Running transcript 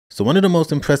So one of the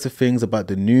most impressive things about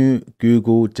the new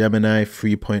Google Gemini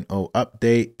 3.0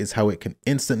 update is how it can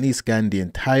instantly scan the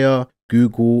entire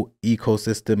Google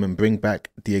ecosystem and bring back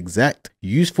the exact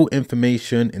useful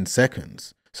information in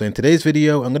seconds. So in today's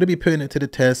video, I'm going to be putting it to the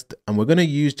test and we're going to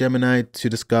use Gemini to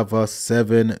discover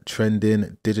 7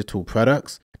 trending digital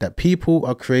products that people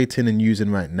are creating and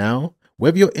using right now.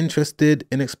 Whether you're interested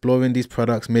in exploring these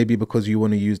products, maybe because you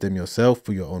want to use them yourself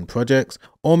for your own projects,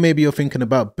 or maybe you're thinking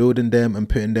about building them and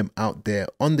putting them out there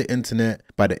on the internet,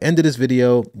 by the end of this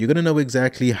video, you're going to know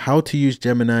exactly how to use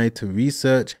Gemini to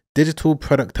research digital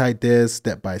product ideas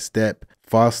step by step,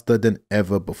 faster than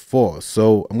ever before.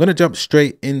 So I'm going to jump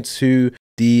straight into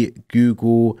the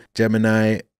Google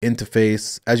Gemini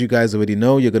interface. As you guys already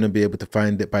know, you're going to be able to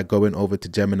find it by going over to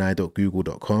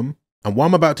gemini.google.com. And what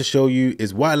I'm about to show you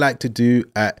is what I like to do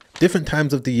at different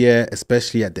times of the year,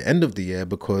 especially at the end of the year,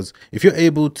 because if you're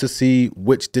able to see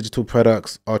which digital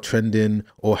products are trending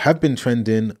or have been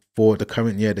trending for the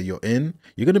current year that you're in,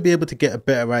 you're going to be able to get a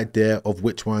better idea of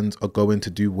which ones are going to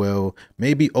do well,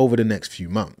 maybe over the next few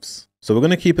months. So we're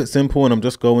going to keep it simple and I'm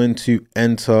just going to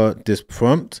enter this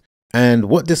prompt. And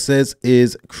what this says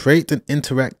is create an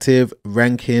interactive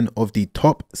ranking of the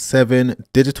top 7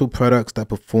 digital products that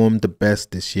performed the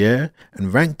best this year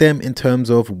and rank them in terms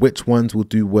of which ones will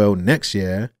do well next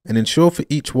year, and ensure for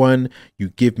each one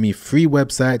you give me 3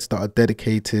 websites that are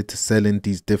dedicated to selling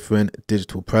these different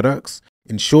digital products.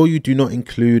 Ensure you do not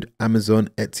include Amazon,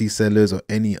 Etsy sellers or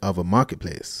any other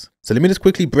marketplace. So let me just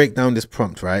quickly break down this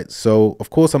prompt, right? So of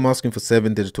course I'm asking for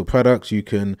 7 digital products. You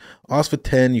can ask for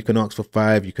 10, you can ask for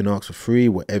 5, you can ask for 3,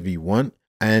 whatever you want.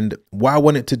 And what I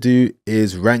want it to do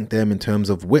is rank them in terms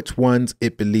of which ones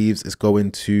it believes is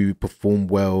going to perform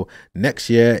well next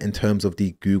year in terms of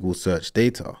the Google search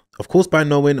data. Of course, by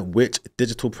knowing which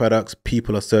digital products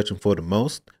people are searching for the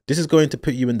most, this is going to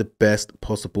put you in the best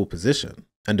possible position.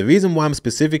 And the reason why I'm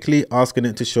specifically asking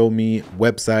it to show me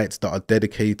websites that are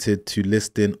dedicated to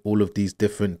listing all of these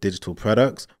different digital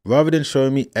products, rather than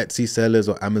showing me Etsy sellers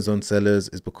or Amazon sellers,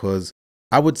 is because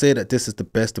I would say that this is the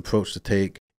best approach to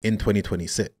take in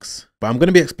 2026. But I'm going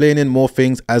to be explaining more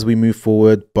things as we move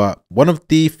forward. But one of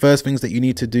the first things that you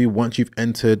need to do once you've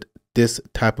entered this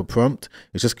type of prompt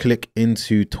is just click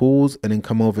into tools and then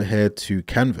come over here to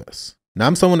canvas. Now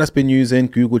I'm someone that's been using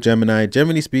Google Gemini,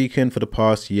 generally speaking, for the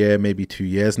past year, maybe 2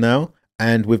 years now.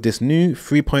 And with this new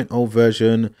 3.0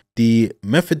 version, the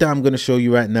method that I'm going to show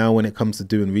you right now when it comes to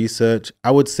doing research,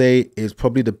 I would say is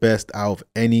probably the best out of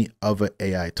any other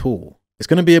AI tool. It's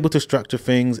going to be able to structure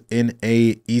things in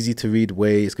a easy to read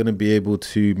way. It's going to be able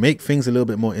to make things a little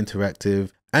bit more interactive.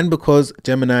 And because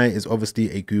Gemini is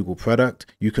obviously a Google product,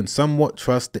 you can somewhat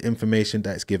trust the information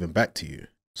that it's given back to you.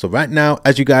 So right now,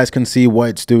 as you guys can see,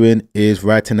 what it's doing is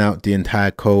writing out the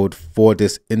entire code for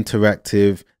this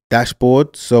interactive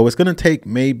dashboard. So it's going to take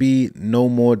maybe no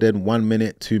more than 1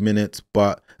 minute, 2 minutes,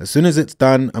 but as soon as it's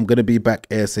done, I'm going to be back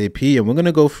ASAP and we're going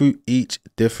to go through each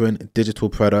different digital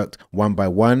product one by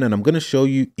one. And I'm going to show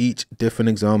you each different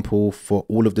example for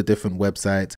all of the different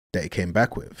websites that it came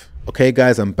back with. Okay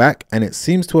guys, I'm back and it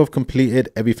seems to have completed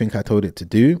everything I told it to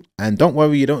do. And don't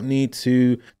worry, you don't need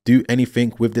to do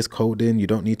anything with this coding. You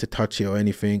don't need to touch it or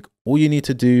anything. All you need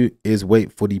to do is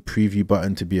wait for the preview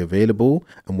button to be available.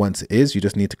 And once it is, you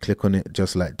just need to click on it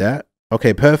just like that.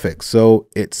 Okay, perfect. So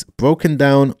it's broken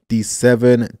down these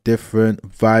 7 different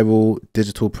viral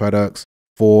digital products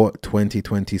for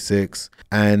 2026.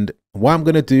 And what I'm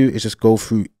going to do is just go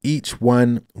through each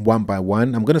one by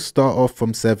one. I'm going to start off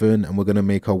from 7 and we're going to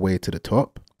make our way to the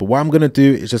top. But what I'm going to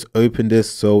do is just open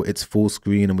this so it's full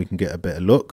screen and we can get a better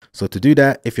look. So to do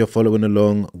that, if you're following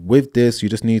along with this, you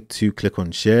just need to click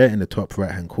on share in the top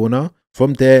right hand corner.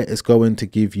 From there, it's going to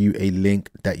give you a link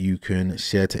that you can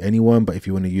share to anyone. But if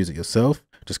you want to use it yourself,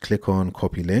 just click on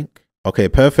copy link. Okay,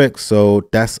 perfect. So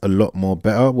that's a lot more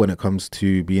better when it comes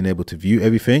to being able to view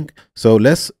everything. So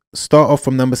let's start off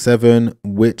from number 7,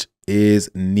 which is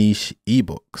niche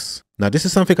ebooks. Now, this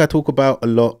is something I talk about a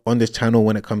lot on this channel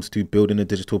when it comes to building a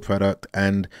digital product.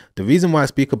 And the reason why I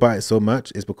speak about it so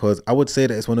much is because I would say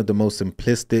that it's one of the most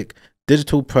simplistic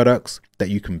digital products that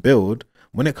you can build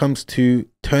when it comes to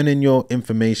turning your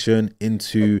information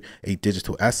into a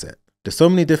digital asset. There's so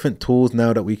many different tools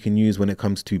now that we can use when it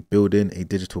comes to building a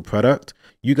digital product.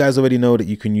 You guys already know that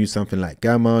you can use something like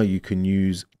Gamma, you can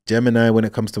use Gemini when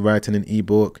it comes to writing an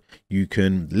ebook, you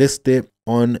can list it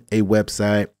on a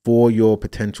website for your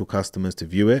potential customers to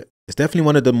view it. It's definitely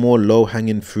one of the more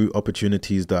low-hanging fruit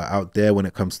opportunities that are out there when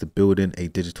it comes to building a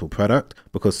digital product,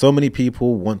 because so many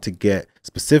people want to get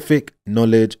specific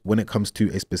knowledge when it comes to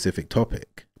a specific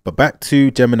topic. But back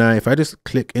to Gemini, if I just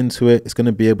click into it, it's going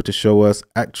to be able to show us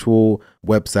actual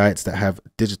websites that have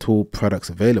digital products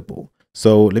available.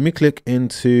 So let me click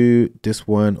into this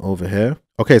one over here.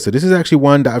 Okay, so this is actually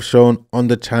one that I've shown on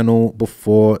the channel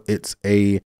before. It's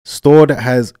a store that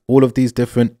has all of these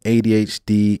different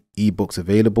ADHD ebooks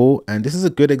available. And this is a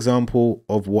good example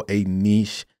of what a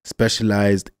niche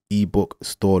specialized ebook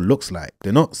store looks like.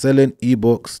 They're not selling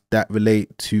ebooks that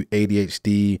relate to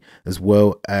ADHD as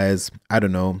well as, I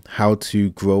don't know, how to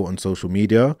grow on social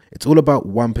media. It's all about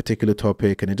one particular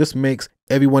topic, and it just makes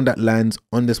everyone that lands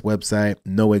on this website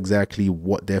know exactly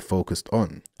what they're focused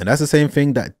on. And that's the same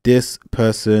thing that this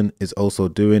person is also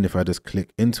doing if I just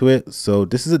click into it. So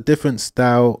this is a different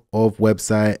style of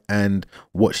website, and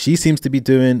what she seems to be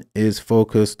doing is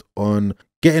focused on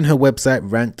getting her website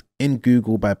ranked in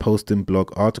Google by posting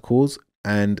blog articles.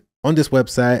 And on this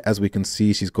website, as we can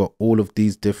see, she's got all of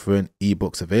these different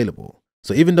ebooks available.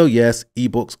 So even though, yes,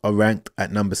 ebooks are ranked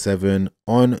at number 7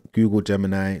 on Google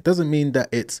Gemini, it doesn't mean that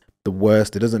it's the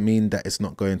worst. It doesn't mean that it's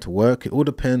not going to work. It all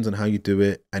depends on how you do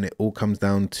it, and it all comes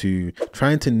down to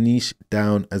trying to niche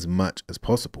down as much as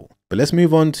possible. But let's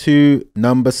move on to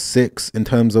number 6 in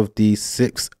terms of the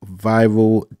 6th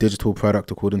viral digital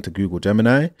product according to Google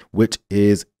Gemini, which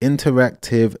is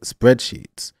interactive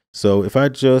spreadsheets. So if I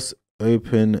just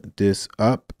open this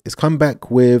up, it's come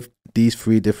back with these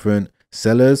 3 different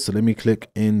sellers. So let me click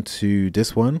into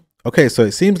this one. Okay, so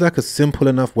it seems like a simple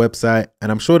enough website,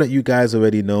 and I'm sure that you guys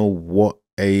already know what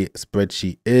a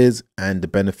spreadsheet is and the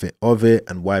benefit of it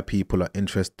and why people are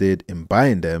interested in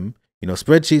buying them. You know,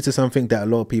 spreadsheets are something that a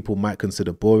lot of people might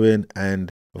consider boring,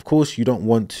 and of course you don't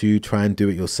want to try and do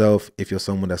it yourself if you're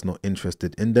someone that's not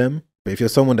interested in them. But if you're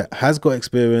someone that has got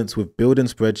experience with building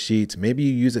spreadsheets, maybe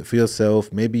you use it for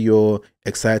yourself, maybe you're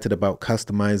excited about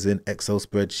customizing Excel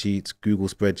spreadsheets, Google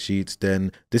spreadsheets,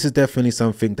 then this is definitely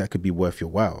something that could be worth your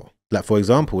while. Like, for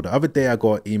example, the other day I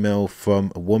got an email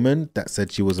from a woman that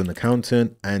said she was an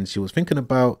accountant and she was thinking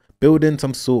about building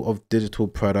some sort of digital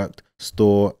product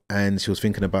store, and she was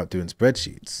thinking about doing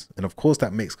spreadsheets. And of course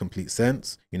that makes complete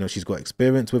sense. You know, she's got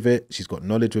experience with it, she's got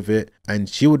knowledge with it, and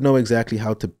she would know exactly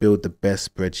how to build the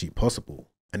best spreadsheet possible.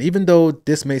 And even though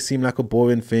this may seem like a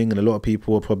boring thing, and a lot of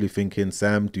people are probably thinking,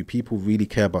 Sam, do people really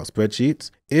care about spreadsheets?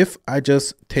 If I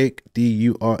just take the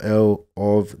URL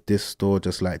of this store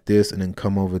just like this and then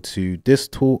come over to this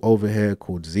tool over here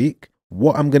called Zeek,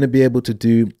 what I'm going to be able to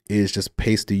do is just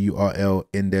paste the URL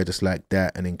in there just like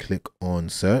that and then click on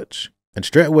search. And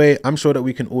straight away, I'm sure that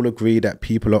we can all agree that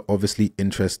people are obviously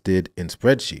interested in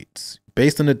spreadsheets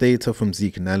based on the data from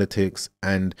Zeek Analytics.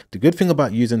 And the good thing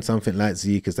about using something like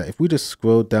Zeek is that if we just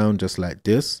scroll down just like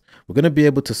this, we're going to be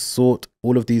able to sort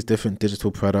all of these different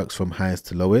digital products from highest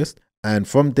to lowest. And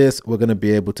from this, we're going to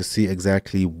be able to see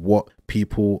exactly what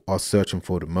people are searching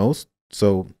for the most.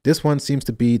 So this one seems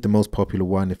to be the most popular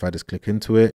one. If I just click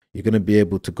into it, you're going to be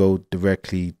able to go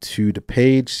directly to the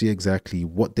page, see exactly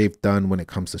what they've done when it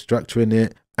comes to structuring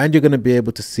it, and you're going to be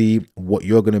able to see what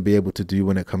you're going to be able to do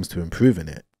when it comes to improving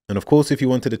it. And of course, if you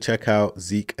wanted to check out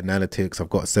Zeek Analytics, I've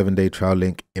got a 7-day trial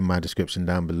link in my description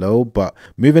down below. But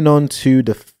moving on to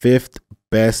the 5th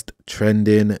best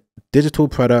trending digital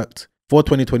product for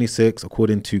 2026,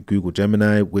 according to Google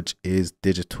Gemini, which is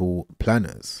digital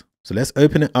planners. So let's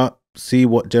open it up, see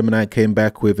what Gemini came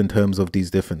back with in terms of these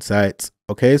different sites.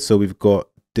 Okay, so we've got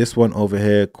this one over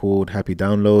here called Happy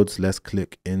Downloads. Let's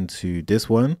click into this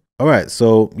one. All right,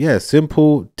 so yeah,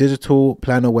 simple digital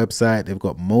planner website. They've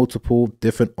got multiple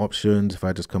different options. If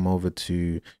I just come over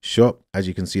to shop, as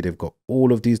you can see, they've got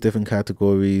all of these different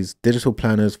categories, digital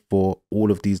planners for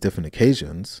all of these different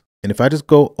occasions. And if I just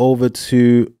go over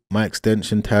to my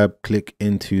extension tab, click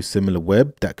into similar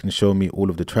web, that can show me all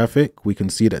of the traffic. We can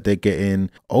see that they're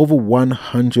getting over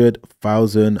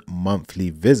 100,000 monthly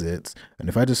visits. And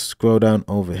if I just scroll down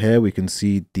over here, we can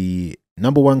see the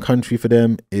 #1 country for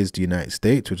them is the United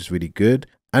States, which is really good.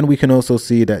 And we can also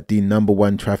see that the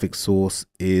 #1 traffic source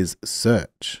is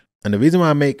search. And the reason why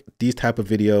I make these type of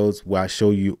videos where I show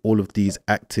you all of these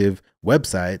active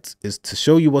websites is to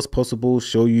show you what's possible,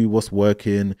 show you what's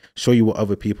working, show you what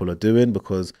other people are doing,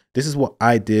 because this is what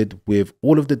I did with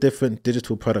all of the different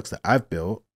digital products that I've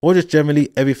built, or just generally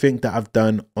everything that I've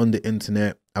done on the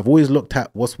internet. I've always looked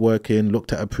at what's working,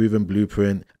 looked at a proven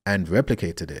blueprint and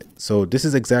replicated it. So this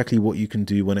is exactly what you can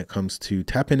do when it comes to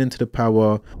tapping into the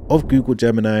power of Google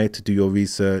Gemini to do your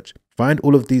research. Find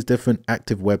all of these different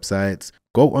active websites,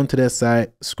 go onto their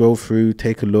site, scroll through,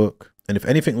 take a look. And if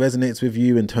anything resonates with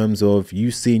you in terms of you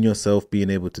seeing yourself being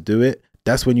able to do it,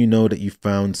 that's when you know that you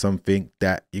found something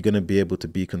that you're going to be able to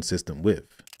be consistent with.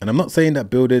 And I'm not saying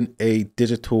that building a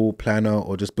digital planner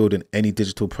or just building any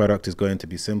digital product is going to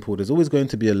be simple. There's always going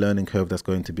to be a learning curve that's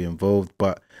going to be involved,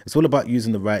 but it's all about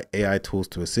using the right AI tools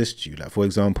to assist you. Like for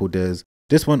example, there's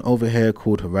this one over here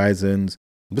called Horizons.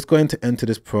 I'm just going to enter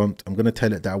this prompt. I'm going to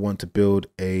tell it that I want to build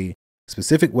a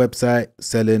specific website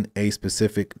selling a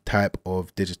specific type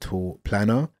of digital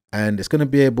planner. And it's going to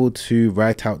be able to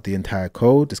write out the entire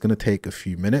code. It's going to take a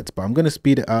few minutes, but I'm going to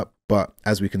speed it up. But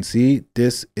as we can see,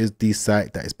 this is the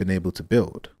site that it's been able to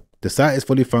build. The site is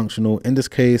fully functional. In this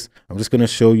case, I'm just going to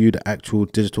show you the actual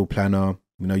digital planner.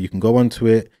 You know, you can go onto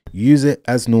it, use it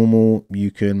as normal.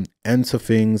 You can enter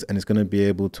things and it's going to be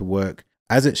able to work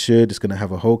as it should. It's going to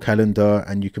have a whole calendar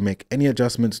and you can make any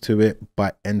adjustments to it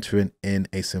by entering in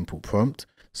a simple prompt.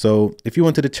 So if you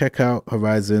wanted to check out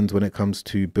Horizons when it comes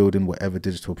to building whatever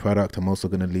digital product, I'm also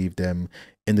going to leave them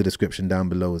in the description down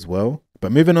below as well.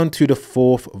 But moving on to the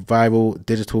fourth viral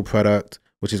digital product,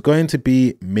 which is going to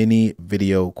be mini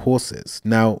video courses.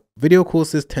 Now, video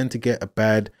courses tend to get a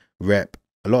bad rep.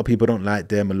 A lot of people don't like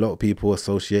them. A lot of people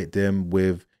associate them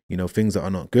with, you know, things that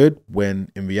are not good, when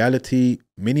in reality,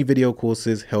 mini video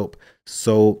courses help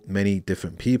so many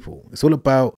different people. It's all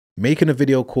about making a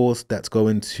video course that's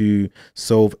going to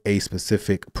solve a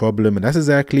specific problem. And that's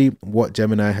exactly what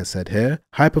Gemini has said here.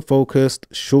 Hyper-focused,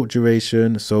 short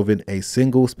duration, solving a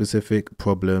single specific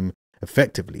problem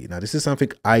effectively. Now, this is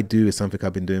something I do. It's something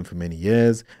I've been doing for many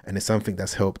years. And it's something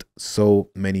that's helped so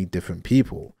many different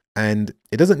people. And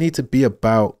it doesn't need to be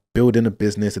about building a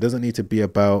business. It doesn't need to be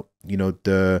about, you know,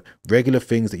 the regular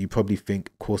things that you probably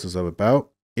think courses are about.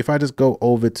 If I just go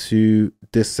over to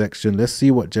this section, let's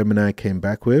see what Gemini came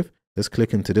back with. Let's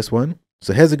click into this one.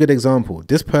 So here's a good example.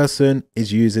 This person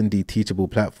is using the Teachable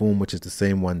platform, which is the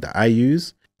same one that I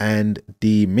use. And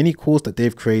the mini course that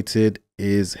they've created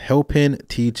is helping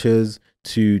teachers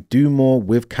to do more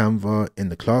with Canva in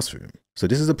the classroom. So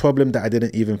this is a problem that I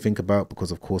didn't even think about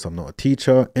because of course I'm not a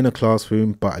teacher in a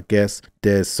classroom, but I guess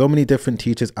there's so many different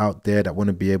teachers out there that want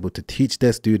to be able to teach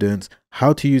their students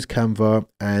how to use Canva,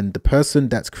 and the person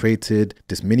that's created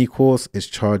this mini course is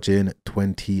charging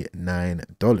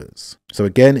 $29. So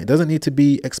again, it doesn't need to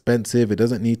be expensive. It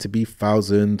doesn't need to be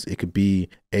thousands. It could be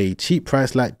a cheap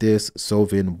price like this,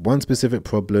 solving one specific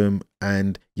problem.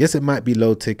 And yes, it might be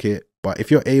low ticket, but if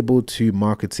you're able to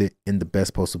market it in the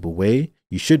best possible way,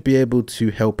 you should be able to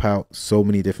help out so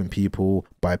many different people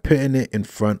by putting it in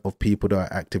front of people that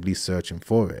are actively searching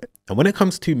for it. And when it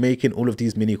comes to making all of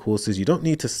these mini courses, you don't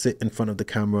need to sit in front of the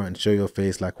camera and show your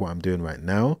face like what I'm doing right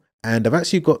now. And I've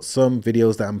actually got some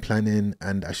videos that I'm planning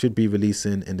and I should be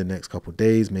releasing in the next couple of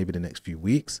days, maybe the next few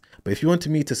weeks. But if you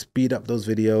wanted me to speed up those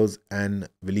videos and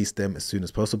release them as soon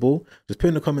as possible, just put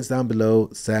in the comments down below,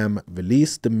 Sam,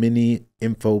 release the mini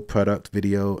info product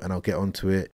video, and I'll get onto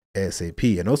it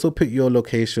ASAP. And also put your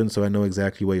location so I know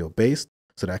exactly where you're based,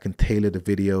 so that I can tailor the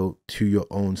video to your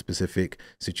own specific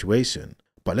situation.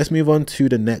 But let's move on to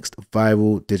the next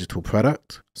viral digital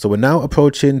product. So we're now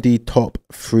approaching the top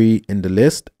 3 in the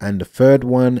list, and the third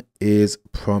one is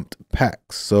prompt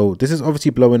packs. So this is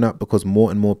obviously blowing up because more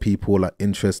and more people are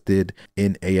interested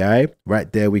in AI.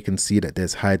 Right there, we can see that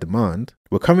there's high demand.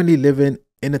 We're currently living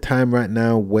in a time right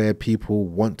now where people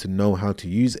want to know how to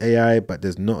use AI, but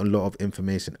there's not a lot of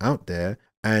information out there.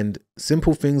 And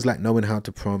simple things like knowing how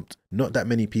to prompt, not that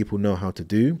many people know how to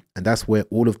do. And that's where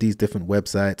all of these different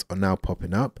websites are now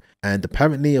popping up. And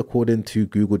apparently, according to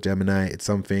Google Gemini, it's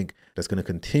something that's going to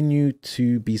continue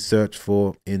to be searched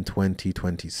for in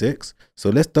 2026. So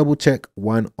let's double check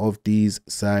one of these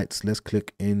sites. Let's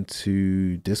click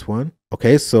into this one.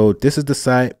 Okay, so this is the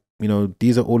site. You know,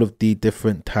 these are all of the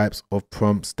different types of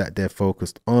prompts that they're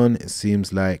focused on. It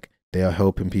seems like they are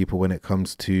helping people when it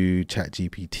comes to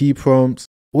ChatGPT prompts,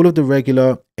 all of the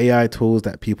regular AI tools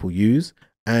that people use.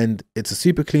 And it's a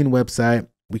super clean website.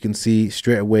 We can see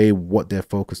straight away what they're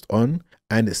focused on.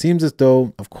 And it seems as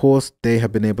though, of course, they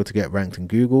have been able to get ranked in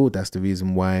Google. That's the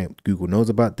reason why Google knows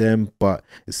about them. But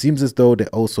it seems as though they're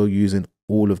also using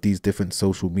all of these different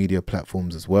social media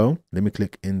platforms as well. Let me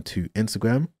click into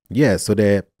Instagram. Yeah, so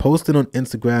they're posting on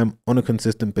Instagram on a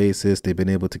consistent basis. They've been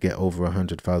able to get over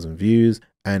 100,000 views.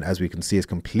 And as we can see, it's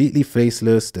completely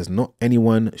faceless. There's not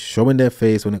anyone showing their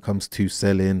face when it comes to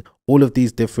selling all of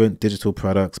these different digital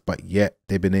products, but yet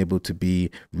they've been able to be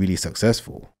really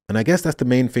successful. And I guess that's the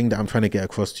main thing that I'm trying to get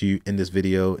across to you in this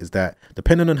video, is that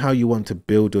depending on how you want to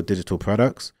build your digital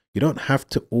products, you don't have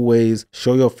to always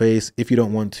show your face if you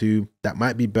don't want to. That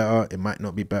might be better. It might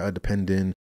not be better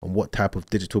depending on what type of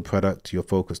digital product you're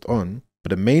focused on. But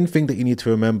the main thing that you need to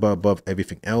remember above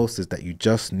everything else is that you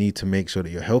just need to make sure that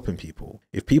you're helping people.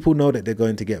 If people know that they're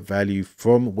going to get value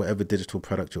from whatever digital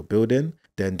product you're building,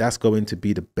 then that's going to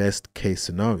be the best case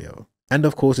scenario. And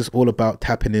of course, it's all about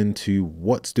tapping into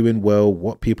what's doing well,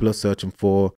 what people are searching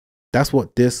for. That's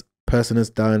what this person has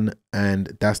done,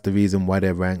 and that's the reason why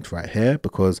they're ranked right here,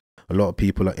 because a lot of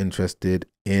people are interested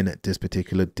in this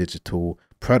particular digital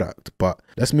product. But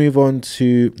let's move on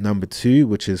to number 2,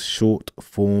 which is short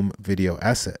form video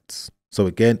assets. So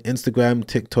again, Instagram,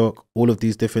 TikTok, all of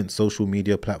these different social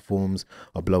media platforms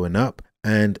are blowing up,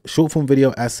 and short form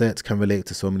video assets can relate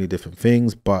to so many different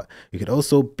things, but it could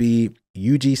also be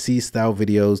UGC style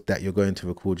videos that you're going to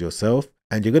record yourself,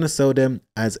 and you're going to sell them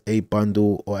as a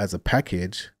bundle or as a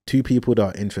package to people that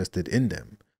are interested in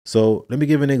them. So let me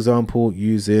give an example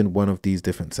using one of these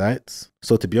different sites.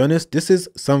 So to be honest, this is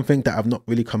something that I've not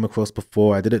really come across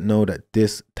before. I didn't know that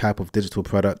this type of digital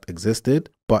product existed,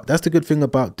 but that's the good thing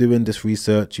about doing this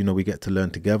research. You know, we get to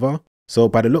learn together. So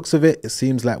by the looks of it, it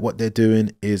seems like what they're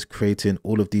doing is creating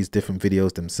all of these different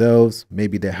videos themselves.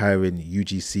 Maybe they're hiring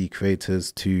UGC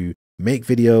creators to make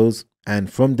videos.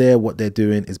 And from there, what they're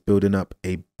doing is building up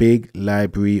a big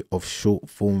library of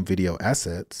short form video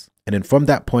assets. And then from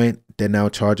that point, they're now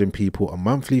charging people a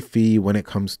monthly fee when it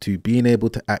comes to being able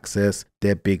to access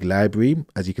their big library.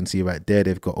 As you can see right there,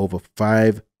 they've got over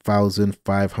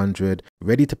 5,500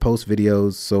 ready to post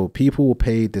videos. So people will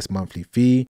pay this monthly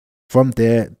fee. From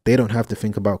there, they don't have to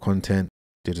think about content.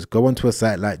 They just go onto a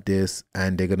site like this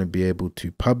and they're going to be able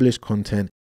to publish content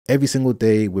every single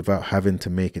day without having to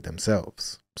make it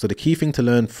themselves. So the key thing to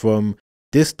learn from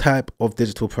this type of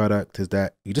digital product is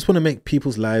that you just want to make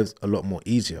people's lives a lot more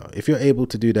easier. If you're able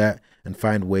to do that and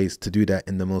find ways to do that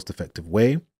in the most effective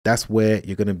way, that's where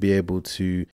you're going to be able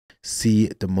to see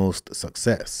the most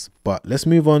success. But let's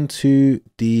move on to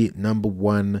the number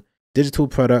 1 digital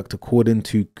product according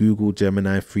to Google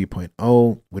Gemini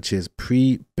 3.0, which is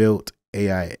pre-built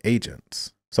AI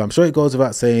agents. So I'm sure it goes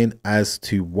without saying as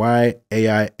to why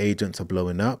AI agents are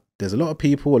blowing up. There's a lot of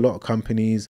people, a lot of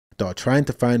companies that are trying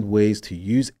to find ways to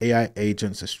use AI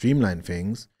agents to streamline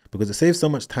things because it saves so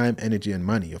much time, energy, and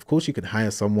money. Of course, you can hire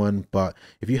someone, but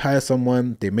if you hire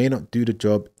someone, they may not do the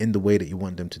job in the way that you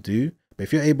want them to do. But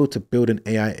if you're able to build an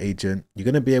AI agent, you're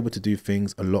going to be able to do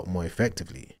things a lot more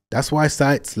effectively. That's why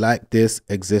sites like this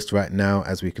exist right now.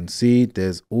 As we can see,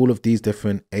 there's all of these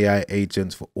different AI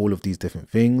agents for all of these different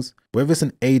things. Whether it's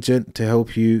an agent to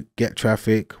help you get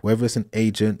traffic, whether it's an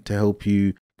agent to help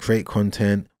you create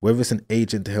content, whether it's an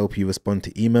agent to help you respond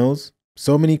to emails.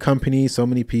 So many companies, so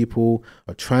many people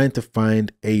are trying to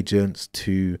find agents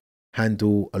to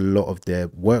handle a lot of their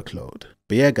workload.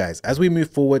 But yeah, guys, as we move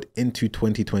forward into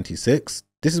 2026,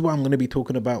 this is what I'm going to be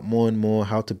talking about more and more,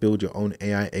 how to build your own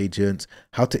AI agents,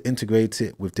 how to integrate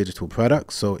it with digital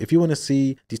products. So if you want to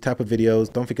see these type of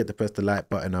videos, don't forget to press the like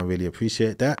button. I really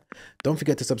appreciate that. Don't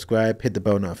forget to subscribe, hit the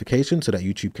bell notification so that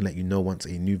YouTube can let you know once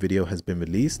a new video has been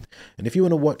released. And if you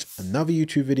want to watch another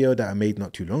YouTube video that I made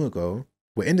not too long ago,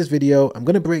 well, in this video, I'm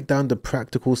going to break down the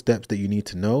practical steps that you need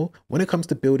to know when it comes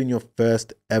to building your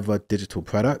first ever digital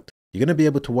product. You're going to be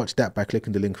able to watch that by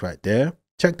clicking the link right there.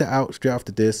 Check that out straight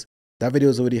after this. That video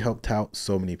has already helped out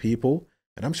so many people,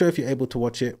 and I'm sure if you're able to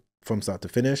watch it from start to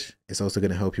finish, it's also going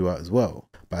to help you out as well.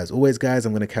 But as always, guys,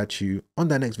 I'm going to catch you on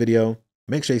that next video.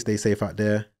 Make sure you stay safe out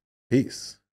there. Peace.